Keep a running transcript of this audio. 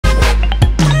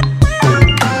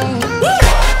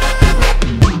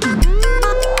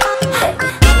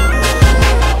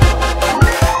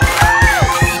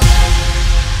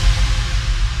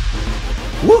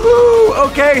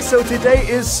so today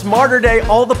is Smarter Day.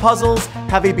 All the puzzles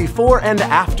have a before and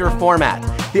after format.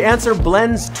 The answer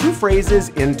blends two phrases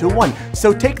into one.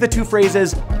 So take the two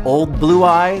phrases, old blue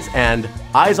eyes and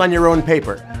eyes on your own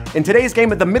paper. In today's game,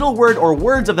 the middle word or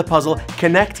words of the puzzle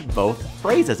connect both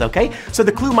phrases, okay? So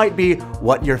the clue might be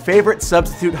what your favorite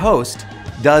substitute host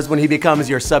does when he becomes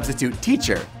your substitute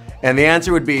teacher. And the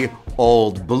answer would be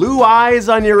old blue eyes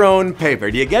on your own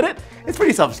paper. Do you get it? It's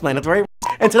pretty self-explanatory.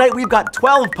 And tonight we've got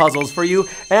 12 puzzles for you,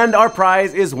 and our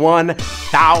prize is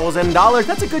 $1,000.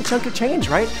 That's a good chunk of change,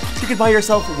 right? You could buy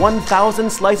yourself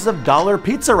 1,000 slices of dollar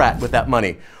pizza rat with that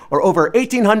money, or over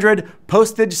 1,800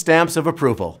 postage stamps of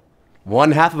approval.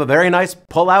 One half of a very nice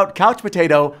pull-out couch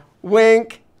potato.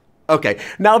 Wink. Okay,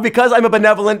 now because I'm a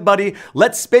benevolent buddy,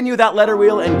 let's spin you that letter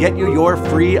wheel and get you your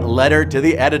free letter to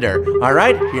the editor. All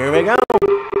right, here we go.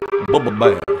 Bubble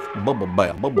bath, bubble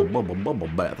bath, bubble, bubble, bubble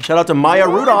bath. Shout out to Maya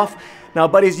Rudolph. Now,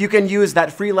 buddies, you can use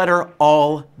that free letter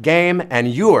all game,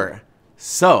 and you're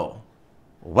so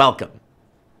welcome.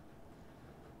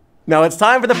 Now it's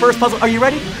time for the first puzzle. Are you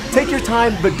ready? Take your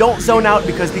time, but don't zone out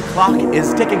because the clock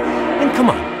is ticking. And come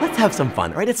on, let's have some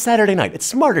fun, right? It's Saturday night. It's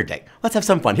Smarter Day. Let's have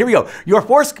some fun. Here we go. Your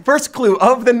first clue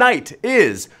of the night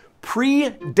is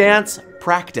pre-dance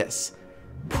practice.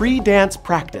 Pre-dance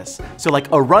practice. So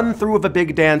like a run-through of a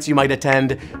big dance you might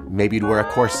attend. Maybe you'd wear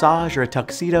a corsage or a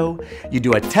tuxedo. You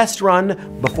do a test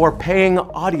run before paying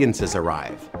audiences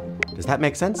arrive. Does that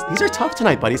make sense? These are tough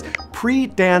tonight, buddies.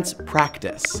 Pre-dance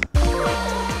practice.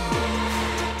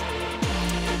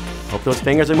 Hope those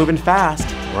fingers are moving fast.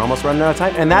 We're almost running out of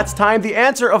time. And that's time. The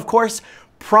answer, of course,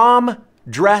 prom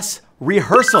dress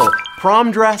rehearsal. Prom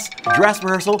dress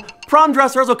rehearsal. Prom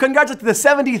dress rehearsal. Congratulations to the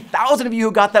 70,000 of you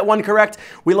who got that one correct.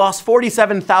 We lost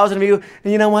 47,000 of you.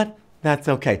 And you know what? That's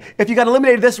okay. If you got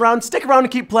eliminated this round, stick around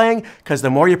and keep playing, because the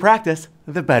more you practice,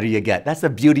 the better you get. That's the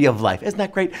beauty of life. Isn't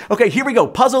that great? Okay, here we go.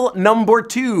 Puzzle number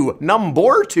two.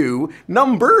 Number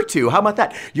two. How about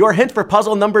that? Your hint for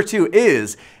puzzle number 2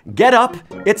 is get up,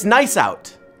 it's nice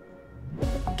out.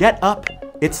 Get up,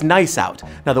 it's nice out.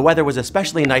 Now, the weather was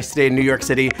especially nice today in New York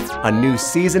City. A new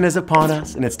season is upon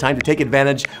us, and it's time to take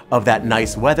advantage of that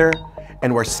nice weather.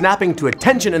 And we're snapping to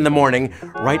attention in the morning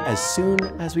right as soon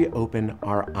as we open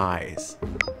our eyes.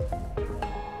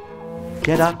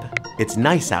 Get up, it's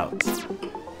nice out.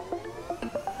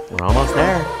 We're almost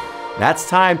there. That's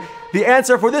time. The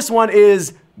answer for this one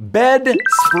is bed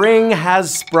spring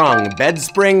has sprung. Bed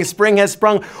spring has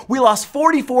sprung. We lost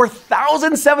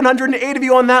 44,708 of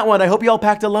you on that one. I hope you all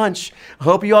packed a lunch. I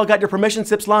hope you all got your permission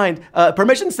slips signed.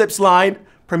 Permission slip signed?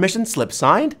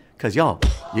 Because y'all,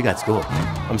 you got school.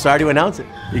 I'm sorry to announce it.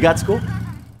 You got school?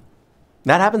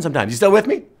 That happens sometimes. You still with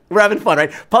me? We're having fun,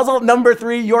 right? Puzzle number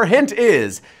 3, your hint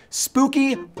is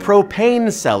spooky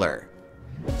propane cellar.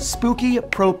 Spooky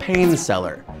propane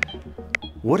cellar.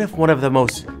 What if one of the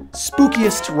most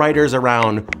spookiest writers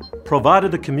around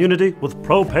provided the community with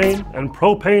propane and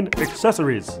propane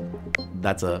accessories?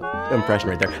 That's an impression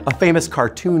right there. A famous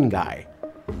cartoon guy.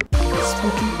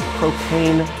 Spooky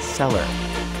propane cellar.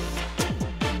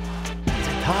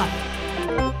 Tough.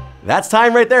 That's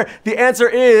time right there. The answer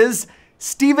is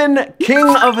Stephen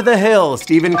King of the Hill.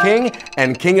 Stephen King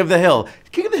and King of the Hill.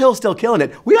 King of the Hill still killing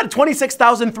it. We got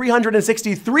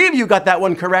 26,363 of you got that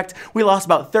one correct. We lost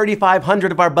about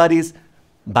 3,500 of our buddies.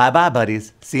 Bye-bye,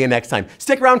 buddies. See you next time.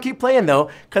 Stick around, keep playing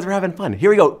though, because we're having fun. Here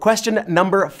we go. Question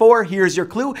number 4. Here's your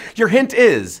clue. Your hint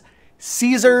is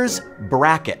Caesar's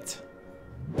bracket.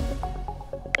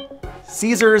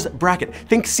 Caesar's bracket.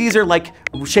 Think Caesar like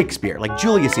Shakespeare, like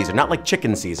Julius Caesar, not like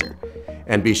Chicken Caesar.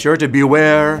 And be sure to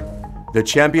beware the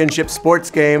championship sports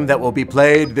game that will be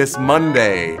played this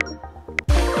Monday.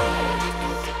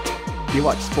 Do you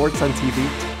watch sports on TV?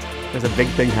 There's a big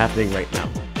thing happening right now.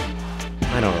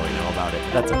 I don't really know about it.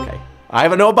 That's okay. I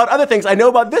don't know about other things. I know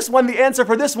about this one. The answer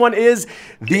for this one is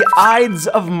the Ides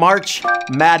of March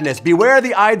Madness. Beware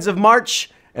the Ides of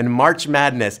March and March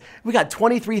Madness. We got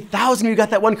 23,000 of you got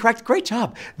that one correct. Great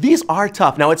job. These are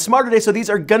tough. Now, it's Smarter Day, so these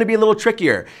are gonna be a little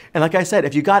trickier. And like I said,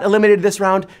 if you got eliminated this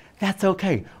round, that's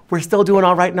okay. We're still doing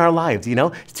all right in our lives, you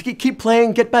know? Just keep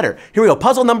playing, get better. Here we go.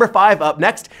 Puzzle number 5 up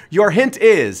next. Your hint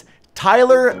is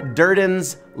Tyler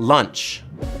Durden's lunch.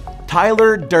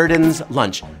 Tyler Durden's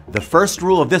lunch. The first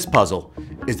rule of this puzzle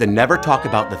is to never talk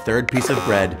about the third piece of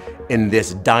bread in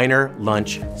this diner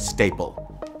lunch staple.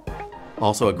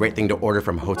 Also a great thing to order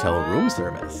from hotel room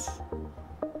service.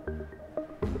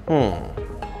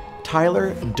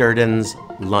 Tyler Durden's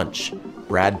lunch.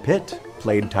 Brad Pitt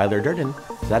played Tyler Durden.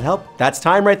 Does that help? That's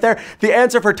time right there. The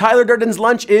answer for Tyler Durden's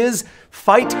lunch is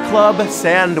Fight Club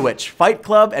sandwich. Fight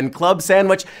Club and club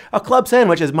sandwich. A club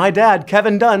sandwich is my dad,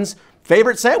 Kevin Dunn's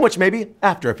Favorite sandwich, maybe?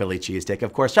 After a Philly cheesesteak,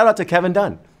 of course. Shout out to Kevin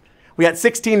Dunn. We got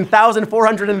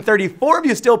 16,434 of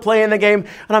you still playing the game,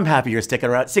 and I'm happy you're sticking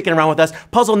around with us.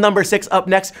 Puzzle number 6 up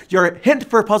next. Your hint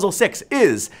for puzzle 6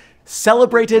 is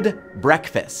celebrated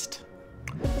breakfast.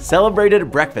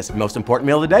 Celebrated breakfast, most important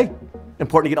meal of the day.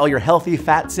 Important to get all your healthy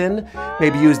fats in.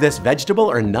 Maybe use this vegetable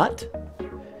or nut.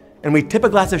 And we tip a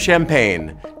glass of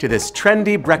champagne to this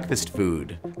trendy breakfast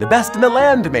food. The best in the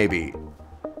land, maybe.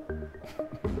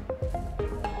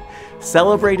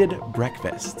 Celebrated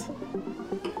breakfast.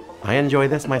 I enjoy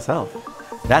this myself.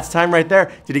 That's time right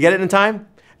there. Did you get it in time?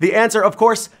 The answer, of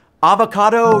course,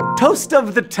 avocado toast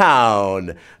of the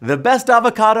town. The best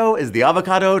avocado is the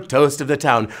avocado toast of the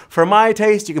town. For my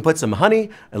taste, you can put some honey,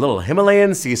 a little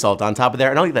Himalayan sea salt on top of there,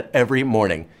 and I'll eat that every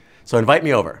morning. So invite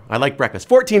me over. I like breakfast.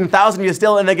 14,000 of you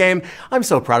still in the game. I'm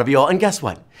so proud of you all. And guess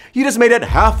what? You just made it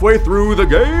halfway through the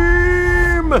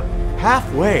game.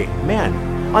 Halfway. Man,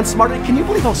 on Smarter Day, can you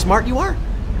believe how smart you are?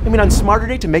 I mean, on Smarter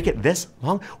Day to make it this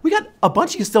long, we got a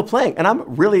bunch of you still playing, and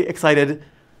I'm really excited.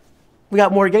 We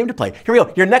got more game to play. Here we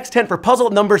go. Your next hint for puzzle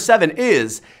number 7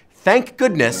 is thank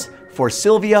goodness for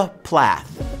Sylvia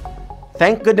Plath.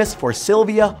 Thank goodness for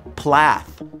Sylvia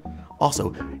Plath.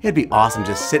 Also, it'd be awesome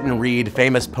to sit and read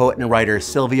famous poet and writer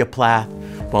Sylvia Plath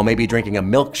while maybe drinking a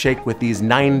milkshake with these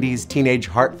 90s teenage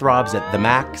heartthrobs at the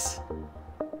max.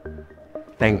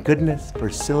 Thank goodness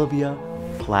for Sylvia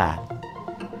Plath.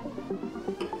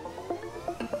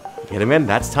 Get him in,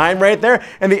 that's time right there.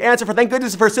 And the answer for thank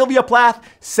goodness for Sylvia Plath,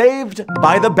 Saved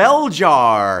by the Bell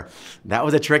Jar. That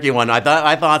was a tricky one, I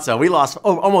thought so. We lost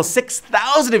almost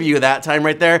 6,000 of you that time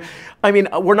right there. I mean,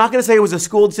 we're not gonna say it was a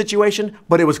schooled situation,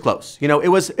 but it was close. You know, it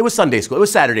was Sunday school, it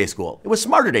was Saturday school, it was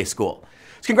Smarter Day school.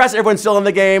 So congrats to everyone still in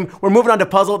the game. We're moving on to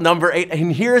puzzle number 8,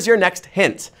 and here's your next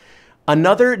hint.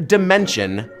 Another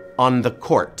dimension on the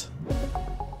court.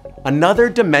 Another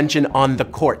dimension on the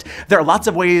court. There are lots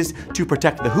of ways to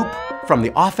protect the hoop from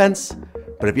the offense,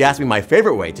 but if you ask me my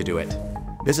favorite way to do it,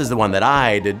 this is the one that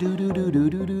I did. Does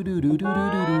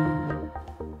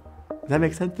that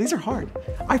make sense? These are hard.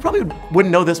 I probably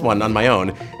wouldn't know this one on my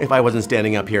own if I wasn't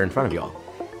standing up here in front of y'all.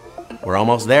 We're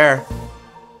almost there.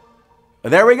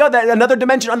 There we go, another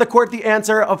dimension on the court. The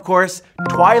answer, of course,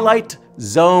 Twilight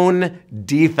Zone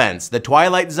defense. The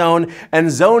Twilight Zone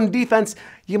and zone defense,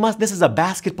 this is a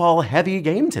basketball heavy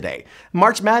game today.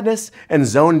 March Madness and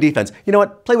zone defense. You know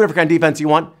what, play whatever kind of defense you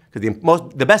want,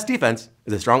 because the best defense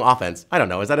is a strong offense. I don't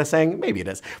know, is that a saying? Maybe it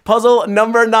is. Puzzle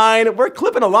number 9, we're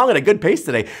clipping along at a good pace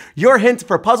today. Your hint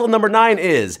for puzzle number 9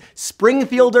 is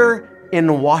Springfielder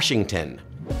in Washington.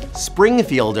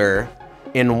 Springfielder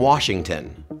in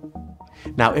Washington.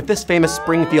 Now, if this famous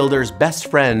Springfielder's best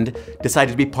friend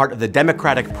decided to be part of the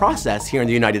democratic process here in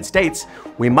the United States,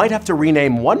 we might have to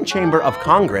rename one chamber of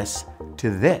Congress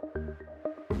to this.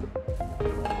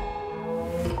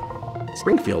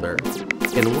 Springfielder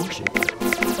in Washington.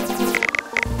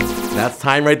 That's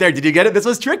time right there. Did you get it? This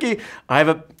was tricky. I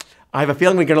have a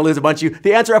feeling we're gonna lose a bunch of you.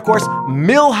 The answer, of course,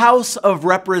 Milhouse of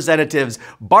Representatives.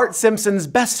 Bart Simpson's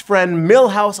best friend,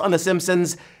 Milhouse on The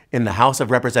Simpsons. In the House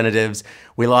of Representatives.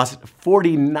 We lost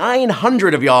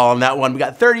 4,900 of y'all on that one. We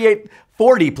got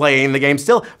 3,840 playing the game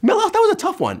still. Milhouse, that was a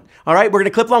tough one. All right, we're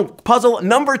gonna clip along. Puzzle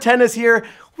number 10 is here.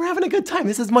 We're having a good time.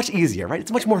 This is much easier, right?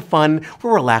 It's much more fun.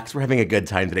 We're relaxed, we're having a good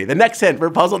time today. The next hint for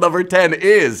puzzle number 10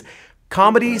 is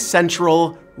Comedy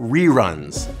Central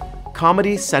reruns.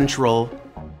 Comedy Central.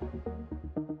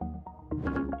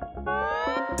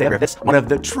 This one of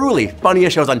the truly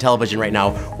funniest shows on television right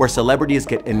now, where celebrities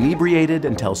get inebriated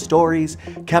and tell stories,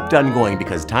 kept on going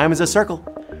because time is a circle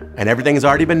and everything has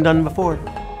already been done before.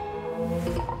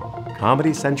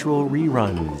 Comedy Central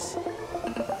reruns.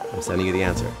 I'm sending you the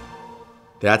answer.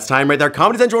 That's time right there.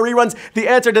 Comedy Central reruns. The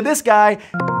answer to this guy,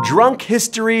 Drunk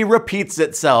History repeats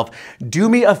itself. Do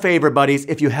me a favor, buddies,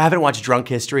 if you haven't watched Drunk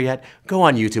History yet, go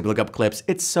on YouTube and look up clips.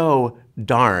 It's so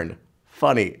darn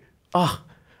funny. Oh,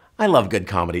 I love good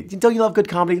comedy. Don't you love good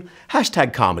comedy?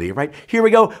 Hashtag comedy, right? Here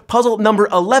we go. Puzzle number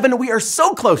 11. We are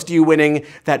so close to you winning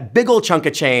that big ol' chunk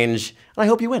of change, and I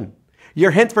hope you win.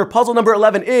 Your hint for puzzle number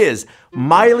 11 is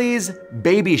Miley's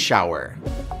baby shower.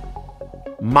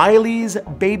 Miley's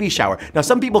baby shower. Now,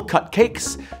 some people cut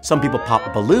cakes, some people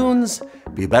pop balloons,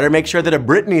 but you better make sure that a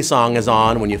Britney song is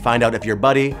on when you find out if your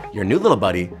buddy, your new little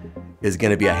buddy, is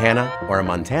gonna be a Hannah or a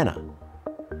Montana.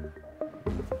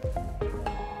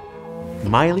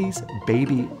 Miley's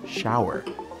baby shower.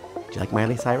 Do you like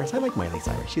Miley Cyrus? I like Miley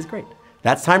Cyrus, she's great.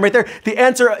 That's time right there. The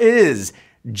answer is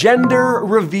gender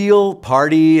reveal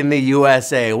party in the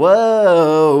USA.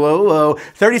 Whoa, whoa, whoa.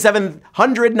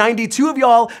 3,792 of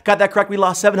y'all got that correct. We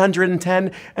lost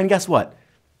 710. And guess what?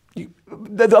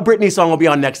 The Britney song will be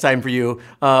on next time for you.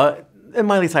 And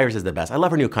Miley Cyrus is the best. I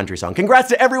love her new country song. Congrats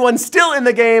to everyone still in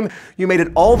the game. You made it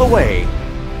all the way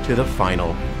to the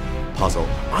final puzzle.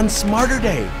 On Smarter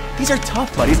Day. These are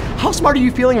tough, buddies. How smart are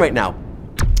you feeling right now?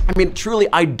 I mean, truly,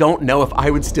 I don't know if I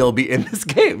would still be in this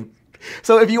game.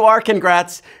 So if you are,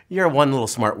 congrats. You're one little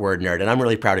smart word nerd, and I'm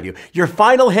really proud of you. Your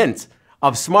final hint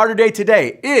of Smarter Day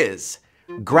today is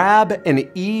grab an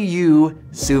EU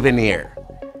souvenir.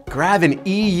 Grab an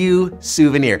EU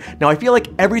souvenir. Now, I feel like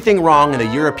everything wrong in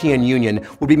the European Union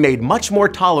would be made much more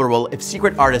tolerable if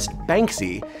secret artist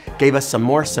Banksy gave us some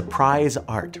more surprise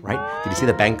art, right? Did you see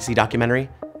the Banksy documentary?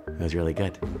 It was really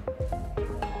good.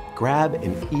 Grab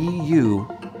an EU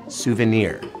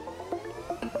souvenir.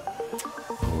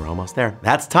 Oh, we're almost there.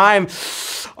 That's time.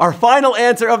 Our final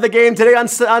answer of the game today on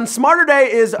Smarter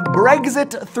Day is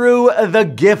Brexit through the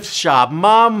gift shop.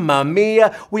 Mamma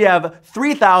mia. We have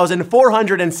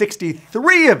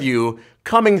 3,463 of you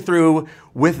coming through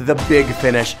with the big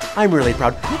finish. I'm really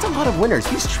proud. That's a lot of winners.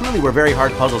 These truly were very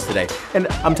hard puzzles today. And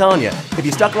I'm telling you, if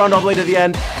you stuck around all the way to the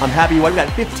end, I'm happy you won. We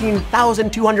got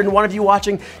 15,201 of you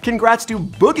watching. Congrats to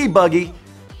Boogie Buggy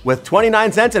with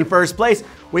 29 cents in first place.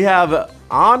 We have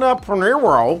Anna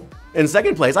Pernero in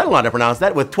second place, I don't know how to pronounce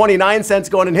that, with 29 cents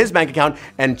going in his bank account,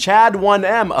 and Chad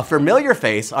 1M, a familiar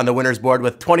face on the winner's board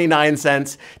with 29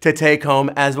 cents to take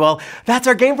home as well. That's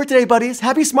our game for today, buddies.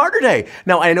 Happy Smarter Day.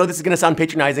 Now, I know this is gonna sound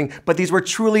patronizing, but these were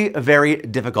truly very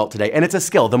difficult today, and it's a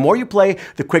skill. The more you play,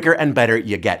 the quicker and better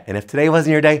you get. And if today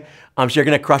wasn't your day, I'm sure you're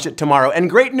gonna crush it tomorrow. And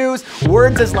great news,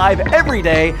 Words is live every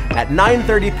day at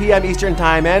 9:30 p.m. Eastern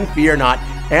Time, and fear not,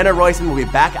 Anna Royson will be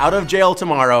back out of jail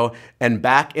tomorrow and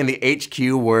back in the HQ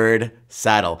Word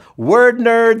saddle. Word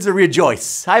nerds,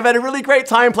 rejoice. I've had a really great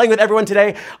time playing with everyone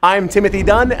today. I'm Timothy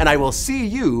Dunn, and I will see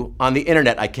you on the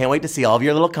internet. I can't wait to see all of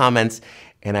your little comments,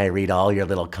 and I read all your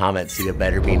little comments, so you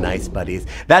better be nice, buddies.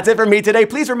 That's it for me today.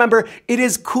 Please remember, it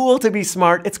is cool to be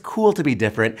smart. It's cool to be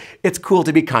different. It's cool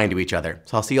to be kind to each other.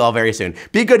 So I'll see you all very soon.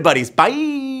 Be good, buddies.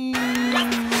 Bye.